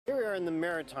Here we are in the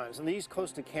Maritimes on the east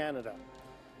coast of Canada.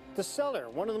 The Cellar,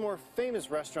 one of the more famous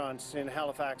restaurants in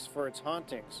Halifax for its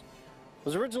hauntings,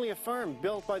 was originally a farm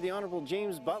built by the Honourable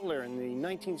James Butler in the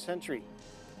 19th century.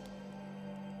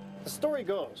 The story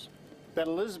goes that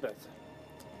Elizabeth,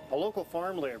 a local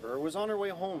farm labourer, was on her way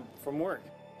home from work.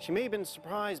 She may have been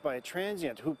surprised by a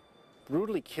transient who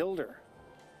brutally killed her.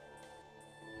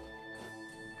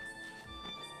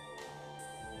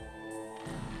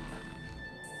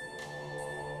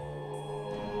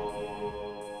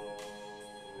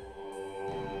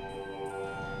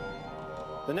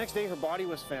 The next day her body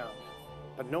was found,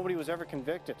 but nobody was ever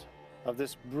convicted of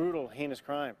this brutal, heinous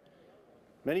crime.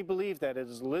 Many believe that it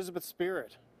is Elizabeth's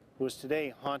spirit who is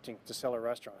today haunting the Cellar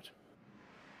restaurant.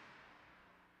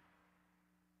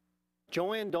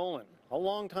 Joanne Dolan, a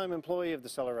longtime employee of the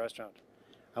Cellar restaurant,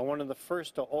 and one of the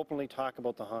first to openly talk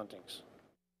about the hauntings.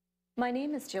 My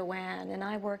name is Joanne, and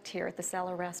I worked here at the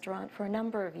Cellar restaurant for a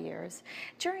number of years.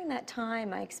 During that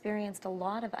time, I experienced a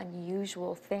lot of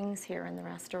unusual things here in the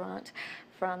restaurant,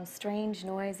 from strange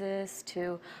noises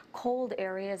to cold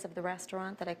areas of the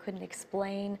restaurant that I couldn't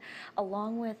explain,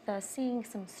 along with seeing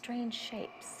some strange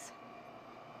shapes.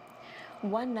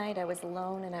 One night I was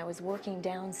alone and I was working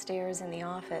downstairs in the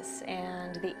office,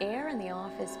 and the air in the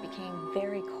office became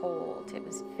very cold. It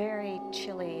was very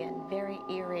chilly and very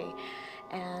eerie.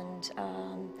 And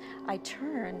I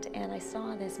turned and I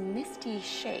saw this misty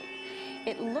shape.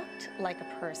 It looked like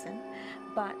a person,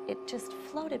 but it just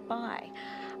floated by.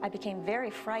 I became very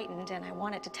frightened and I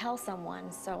wanted to tell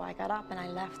someone, so I got up and I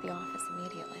left the office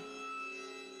immediately.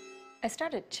 I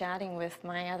started chatting with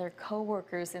my other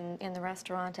co-workers in the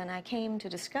restaurant, and I came to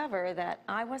discover that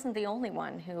I wasn't the only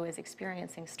one who was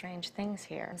experiencing strange things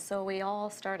here. And so we all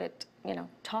started,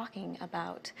 talking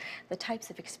about the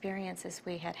types of experiences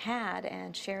we had had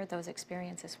and shared those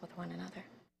experiences with one another.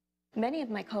 Many of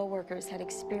my co-workers had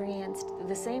experienced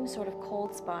the same sort of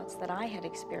cold spots that I had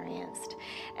experienced,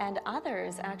 and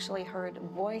others actually heard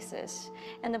voices,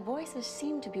 and the voices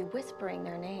seemed to be whispering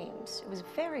their names. It was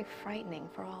very frightening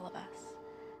for all of us.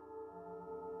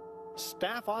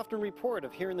 Staff often report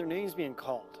of hearing their names being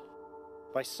called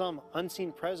by some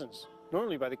unseen presence,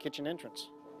 normally by the kitchen entrance.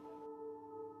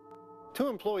 2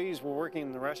 employees were working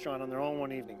in the restaurant on their own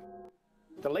one evening.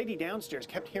 The lady downstairs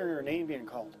kept hearing her name being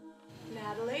called.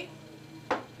 Natalie,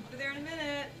 I'll be there in a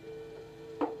minute.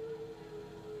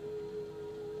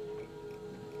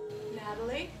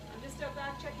 Natalie, I'm just out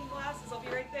back checking glasses. I'll be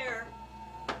right there.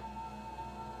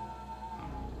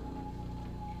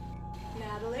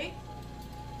 Natalie?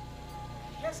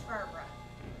 Yes, Barbara.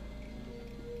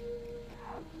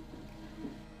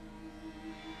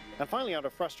 And finally, out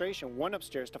of frustration, one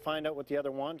upstairs to find out what the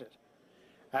other wanted.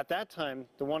 At that time,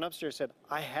 the one upstairs said,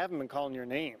 "I haven't been calling your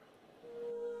name."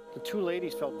 The 2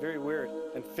 ladies felt very weird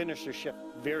and finished their shift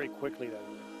very quickly that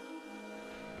evening.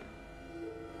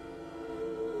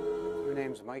 My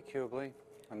name's Mike Hubley.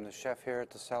 I'm the chef here at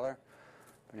the Cellar.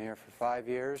 Been here for 5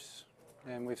 years,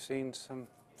 and we've seen some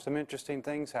interesting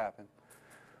things happen.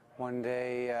 One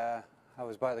day, I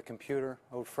was by the computer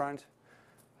out front.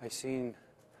 I seen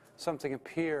something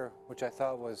appear, which I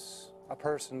thought was a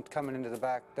person coming into the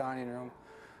back dining room.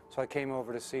 So I came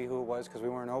over to see who it was, because we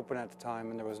weren't open at the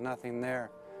time, and there was nothing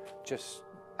there. Just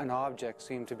an object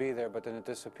seemed to be there, but then it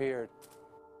disappeared.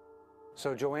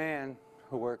 So Joanne,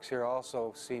 who works here,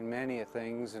 also seen many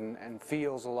things and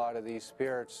feels a lot of these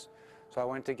spirits. So I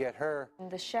went to get her.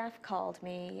 The chef called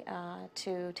me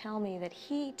to tell me that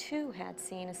he too had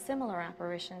seen a similar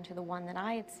apparition to the one that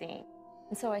I had seen.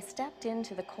 And so I stepped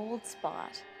into the cold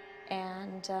spot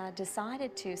and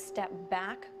decided to step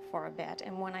back for a bit.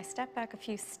 And when I stepped back a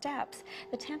few steps,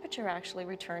 the temperature actually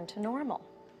returned to normal.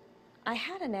 I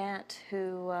had an aunt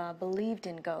who believed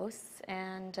in ghosts,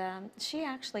 and she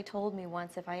actually told me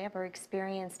once if I ever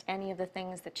experienced any of the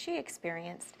things that she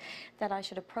experienced, that I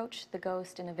should approach the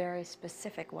ghost in a very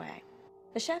specific way.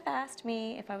 The chef asked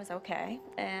me if I was okay,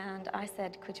 and I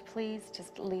said, "Could you please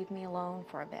just leave me alone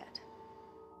for a bit?"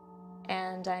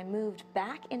 And I moved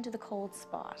back into the cold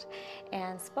spot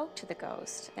and spoke to the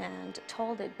ghost and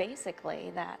told it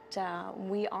basically that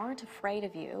we aren't afraid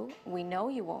of you, we know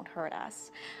you won't hurt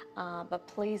us, but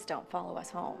please don't follow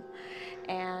us home.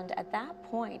 And at that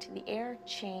point, the air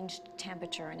changed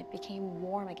temperature and it became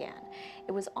warm again.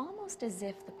 It was almost as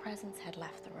if the presence had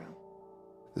left the room.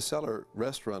 The Cellar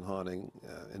restaurant haunting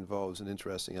involves an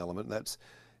interesting element. That's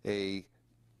a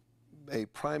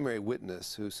primary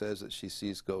witness who says that she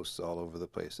sees ghosts all over the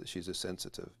place, that she's a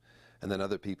sensitive. And then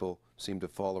other people seem to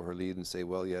follow her lead and say,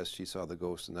 well, yes, she saw the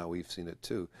ghost and now we've seen it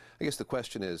too. I guess the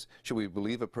question is, should we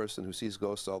believe a person who sees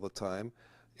ghosts all the time?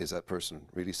 Is that person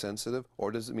really sensitive,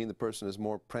 or does it mean the person is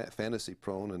more fantasy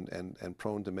prone and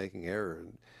prone to making error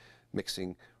and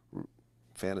mixing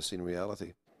fantasy and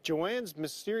reality? Joanne's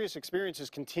mysterious experiences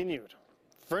continued.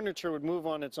 Furniture would move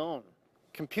on its own.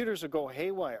 Computers would go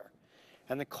haywire,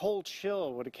 and the cold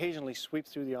chill would occasionally sweep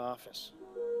through the office.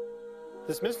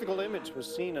 This mystical image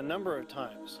was seen a number of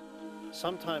times,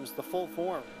 sometimes the full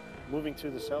form moving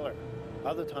through the cellar,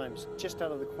 other times just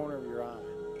out of the corner of your eye.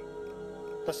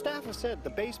 The staff have said the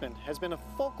basement has been a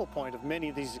focal point of many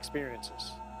of these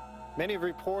experiences. Many have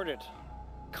reported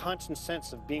a constant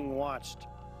sense of being watched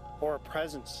or a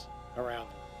presence around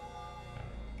them.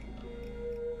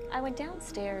 I went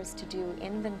downstairs to do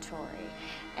inventory,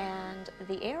 and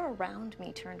the air around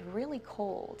me turned really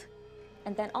cold.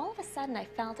 And then all of a sudden I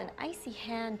felt an icy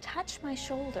hand touch my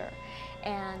shoulder,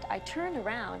 and I turned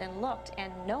around and looked,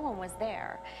 and no one was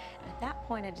there. At that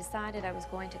point I decided I was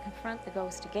going to confront the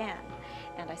ghost again,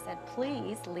 and I said,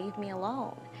 "Please leave me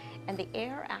alone." And the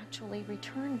air actually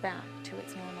returned back to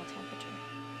its normal temperature.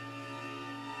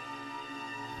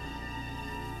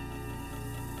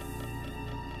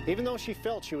 Even though she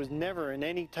felt she was never in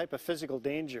any type of physical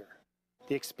danger,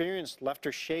 the experience left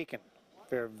her shaken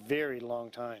for a very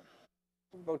long time.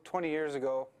 About 20 years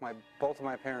ago, both of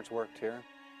my parents worked here.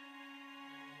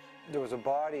 There was a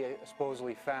body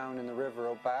supposedly found in the river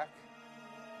out back,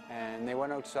 and they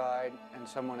went outside, and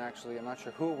someone actually, I'm not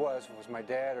sure who it was my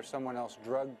dad or someone else,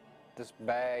 drugged this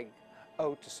bag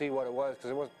out to see what it was,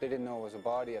 because they didn't know it was a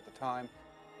body at the time.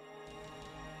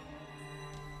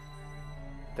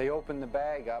 They opened the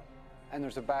bag up, and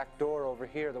there's a back door over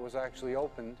here that was actually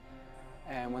opened.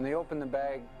 And when they opened the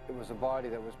bag, it was a body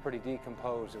that was pretty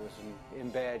decomposed. It was in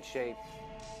bad shape.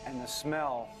 And the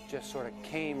smell just sort of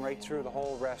came right through the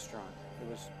whole restaurant. It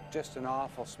was just an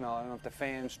awful smell. I don't know if the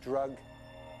fans drug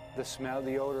the smell,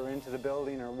 the odor into the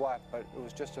building or what, but it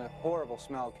was just a horrible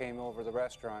smell came over the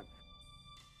restaurant.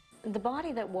 The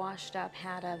body that washed up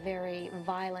had a very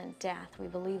violent death. We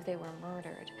believe they were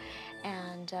murdered.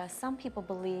 And some people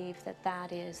believe that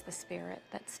that is the spirit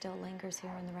that still lingers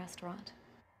here in the restaurant.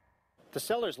 The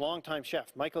Cellar's longtime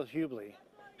chef, Michael Hubley,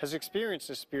 has experienced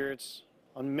the spirits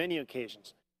on many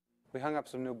occasions. We hung up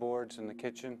some new boards in the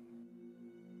kitchen.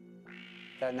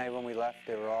 That night when we left,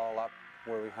 they were all up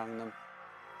where we hung them.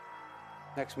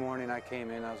 Next morning I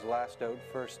came in, I was last out,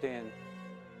 first in.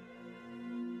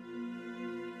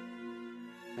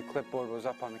 The clipboard was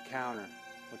up on the counter,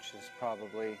 which is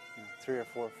probably 3 or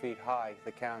 4 feet high,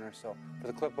 the counter. So for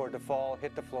the clipboard to fall,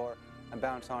 hit the floor, and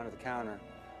bounce onto the counter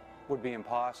would be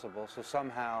impossible. So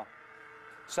somehow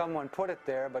someone put it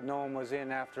there, but no one was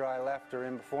in after I left or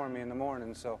in before me in the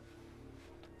morning. So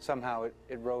somehow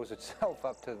it rose itself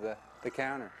up to the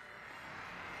counter.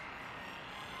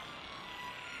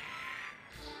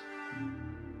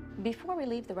 Before we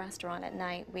leave the restaurant at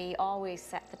night, we always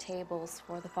set the tables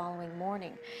for the following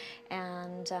morning.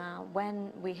 And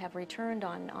when we have returned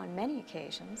on many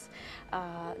occasions,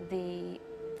 the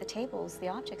tables, the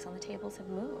objects on the tables have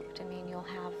moved. I mean, you'll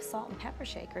have salt and pepper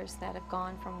shakers that have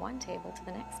gone from one table to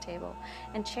the next table,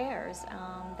 and chairs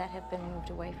that have been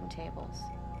moved away from tables.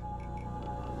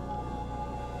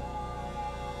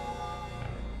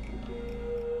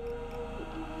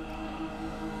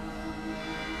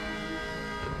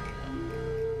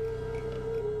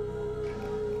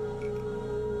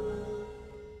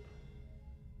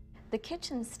 The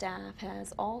kitchen staff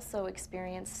has also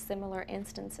experienced similar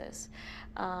instances.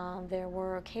 There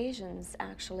were occasions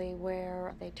actually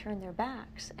where they turned their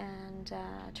backs and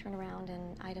turn around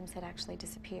and items had actually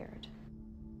disappeared.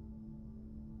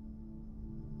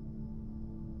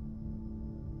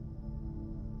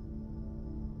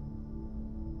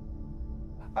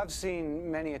 I've seen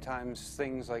many a times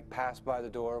things like pass by the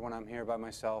door when I'm here by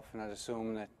myself, and I'd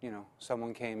assume that,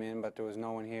 someone came in, but there was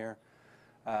no one here.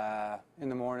 In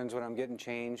the mornings when I'm getting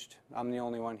changed, I'm the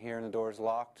only one here and the door's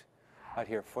locked. I'd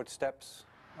hear footsteps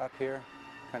up here,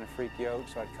 kind of freak you out,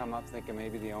 so I'd come up thinking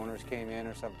maybe the owners came in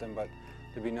or something, but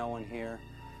there'd be no one here.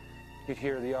 You'd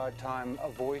hear the odd time a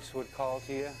voice would call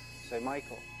to you, say,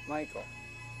 "Michael, Michael."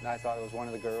 And I thought it was one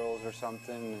of the girls or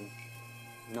something, and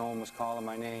no one was calling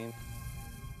my name.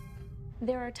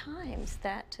 There are times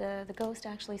that the ghost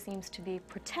actually seems to be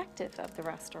protective of the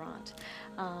restaurant.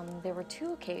 There were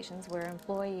 2 occasions where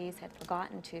employees had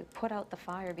forgotten to put out the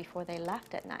fire before they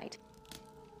left at night.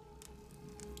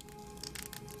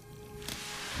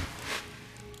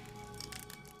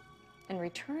 And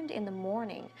returned in the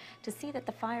morning to see that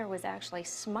the fire was actually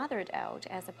smothered out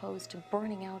as opposed to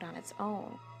burning out on its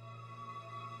own.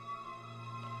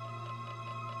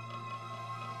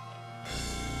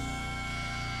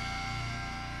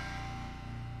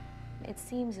 it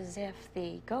seems as if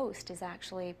the ghost is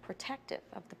actually protective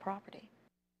of the property.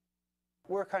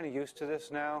 We're kind of used to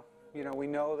this now. You know, we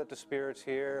know that the spirit's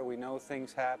here, we know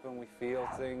things happen, we feel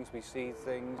things, we see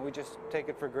things. We just take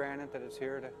it for granted that it's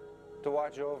here to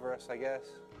watch over us, I guess.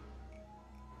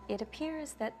 It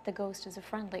appears that the ghost is a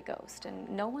friendly ghost, and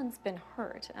no one's been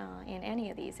hurt in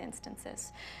any of these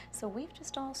instances. So we've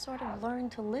just all sort of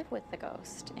learned to live with the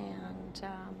ghost and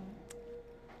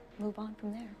move on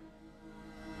from there.